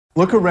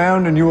Look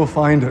around and you will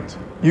find it.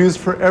 Used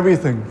for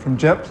everything from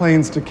jet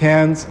planes to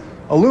cans,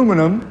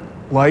 aluminum,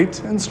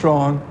 light and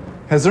strong,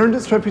 has earned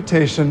its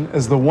reputation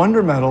as the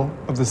wonder metal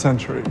of the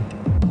century.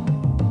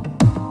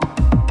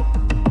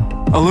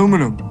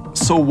 Aluminum,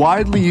 so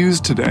widely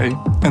used today,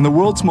 and the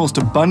world's most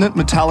abundant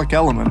metallic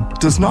element,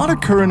 does not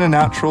occur in a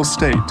natural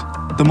state.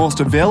 The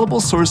most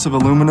available source of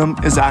aluminum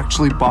is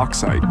actually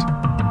bauxite.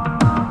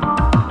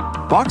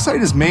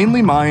 Bauxite is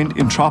mainly mined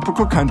in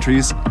tropical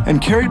countries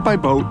and carried by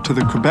boat to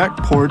the Quebec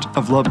port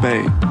of La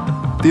Baie.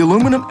 The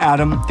aluminum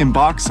atom in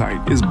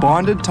bauxite is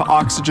bonded to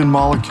oxygen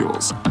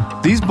molecules.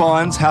 These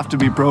bonds have to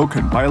be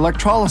broken by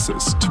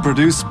electrolysis to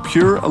produce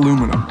pure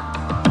aluminum.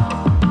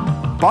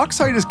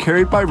 Bauxite is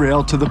carried by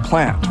rail to the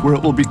plant where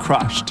it will be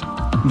crushed.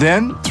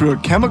 Then, through a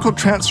chemical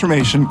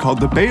transformation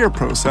called the Bayer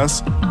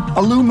process,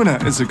 alumina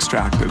is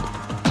extracted.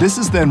 This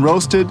is then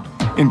roasted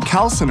in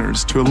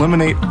calciners to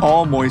eliminate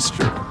all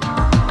moisture.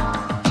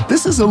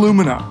 This is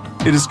alumina.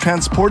 It is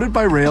transported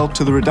by rail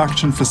to the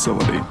reduction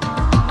facility.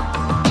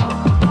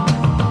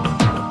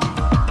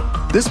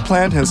 This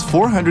plant has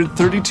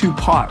 432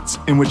 pots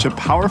in which a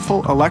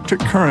powerful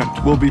electric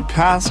current will be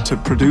passed to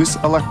produce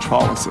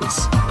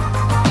electrolysis.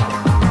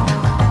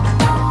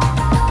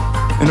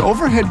 An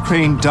overhead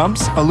crane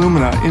dumps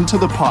alumina into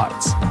the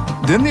pots.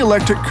 Then the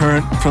electric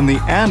current from the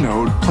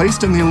anode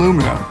placed in the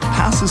alumina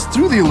passes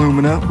through the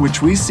alumina,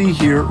 which we see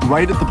here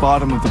right at the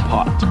bottom of the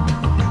pot.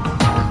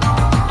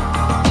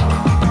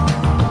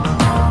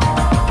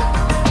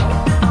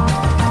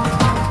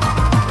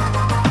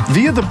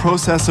 Via the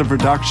process of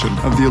reduction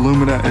of the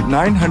alumina at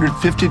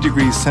 950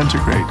 degrees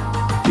centigrade,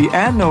 the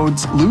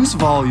anodes lose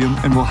volume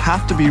and will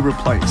have to be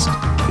replaced.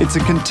 It's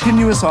a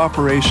continuous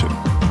operation.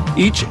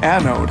 Each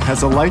anode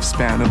has a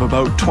lifespan of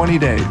about 20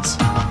 days.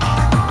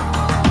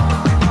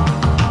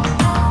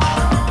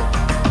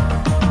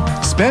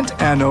 Spent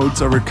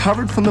anodes are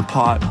recovered from the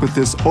pot with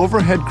this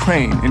overhead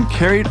crane and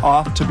carried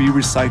off to be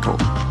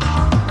recycled.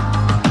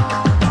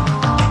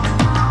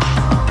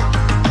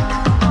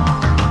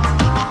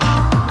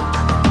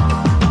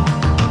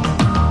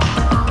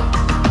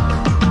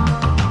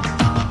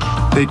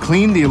 They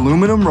clean the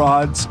aluminum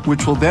rods,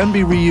 which will then be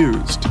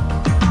reused.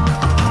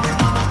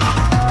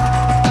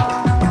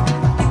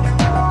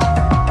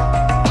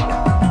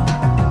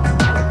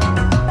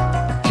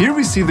 Here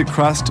we see the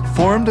crust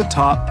formed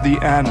atop the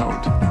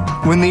anode.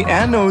 When the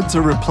anodes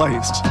are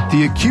replaced,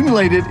 the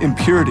accumulated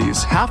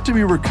impurities have to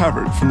be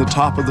recovered from the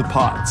top of the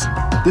pots.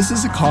 This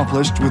is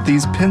accomplished with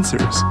these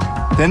pincers.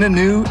 Then a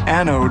new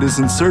anode is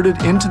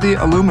inserted into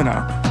the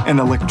alumina and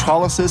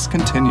electrolysis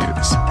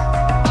continues.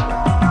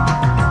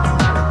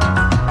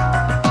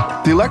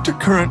 The electric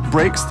current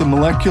breaks the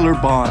molecular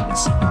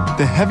bonds.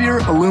 The heavier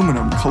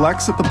aluminum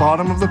collects at the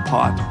bottom of the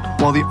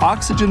pot, while the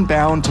oxygen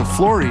bound to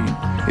fluorine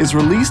is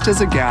released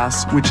as a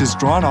gas which is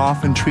drawn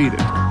off and treated.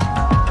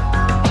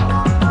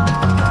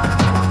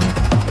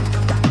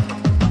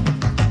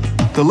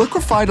 The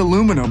liquefied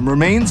aluminum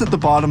remains at the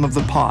bottom of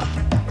the pot.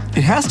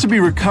 It has to be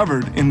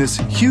recovered in this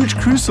huge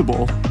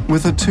crucible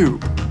with a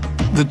tube.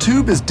 The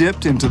tube is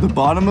dipped into the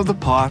bottom of the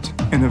pot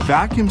and a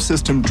vacuum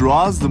system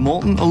draws the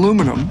molten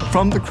aluminum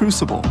from the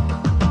crucible.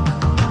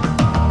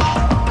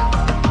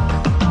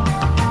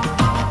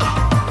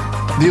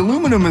 The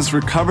aluminum is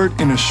recovered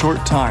in a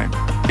short time.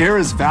 Air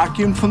is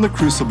vacuumed from the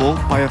crucible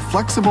by a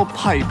flexible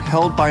pipe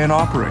held by an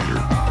operator.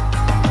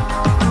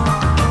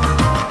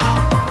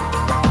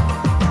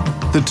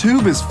 The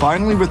tube is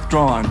finally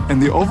withdrawn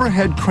and the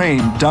overhead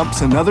crane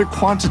dumps another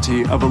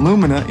quantity of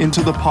alumina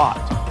into the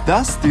pot.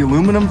 Thus, the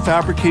aluminum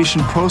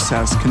fabrication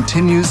process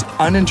continues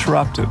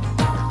uninterrupted.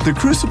 The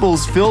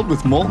crucibles filled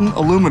with molten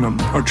aluminum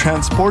are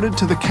transported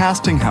to the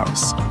casting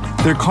house.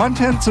 Their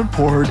contents are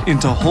poured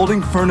into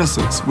holding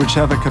furnaces which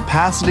have a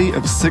capacity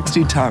of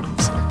 60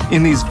 tons.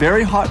 In these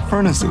very hot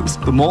furnaces,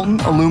 the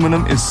molten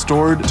aluminum is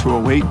stored to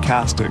await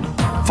casting.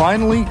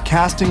 Finally,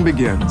 casting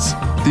begins.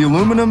 The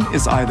aluminum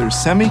is either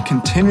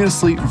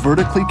semi-continuously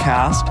vertically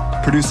cast,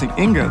 producing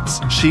ingots,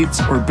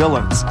 sheets, or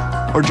billets,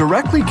 or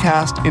directly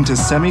cast into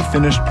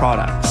semi-finished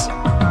products.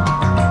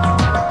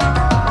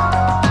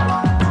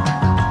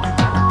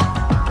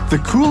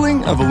 The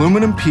cooling of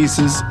aluminum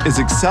pieces is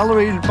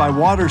accelerated by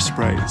water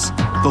sprays.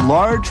 The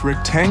large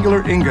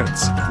rectangular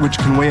ingots, which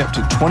can weigh up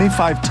to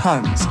 25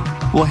 tons,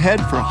 will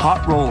head for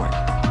hot rolling,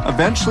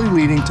 eventually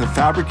leading to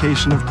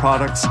fabrication of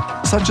products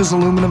such as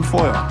aluminum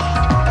foil.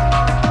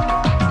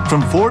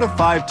 From 4 to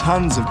 5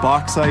 tons of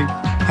bauxite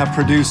have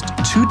produced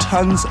 2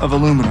 tons of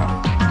aluminum,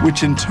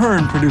 which in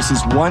turn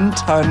produces 1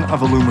 ton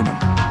of aluminum.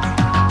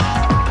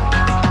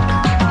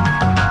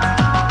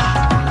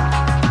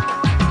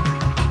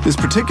 This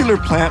particular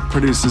plant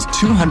produces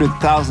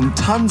 200,000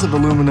 tons of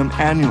aluminum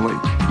annually,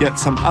 yet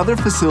some other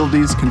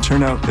facilities can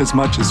turn out as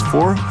much as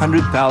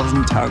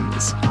 400,000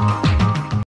 tons.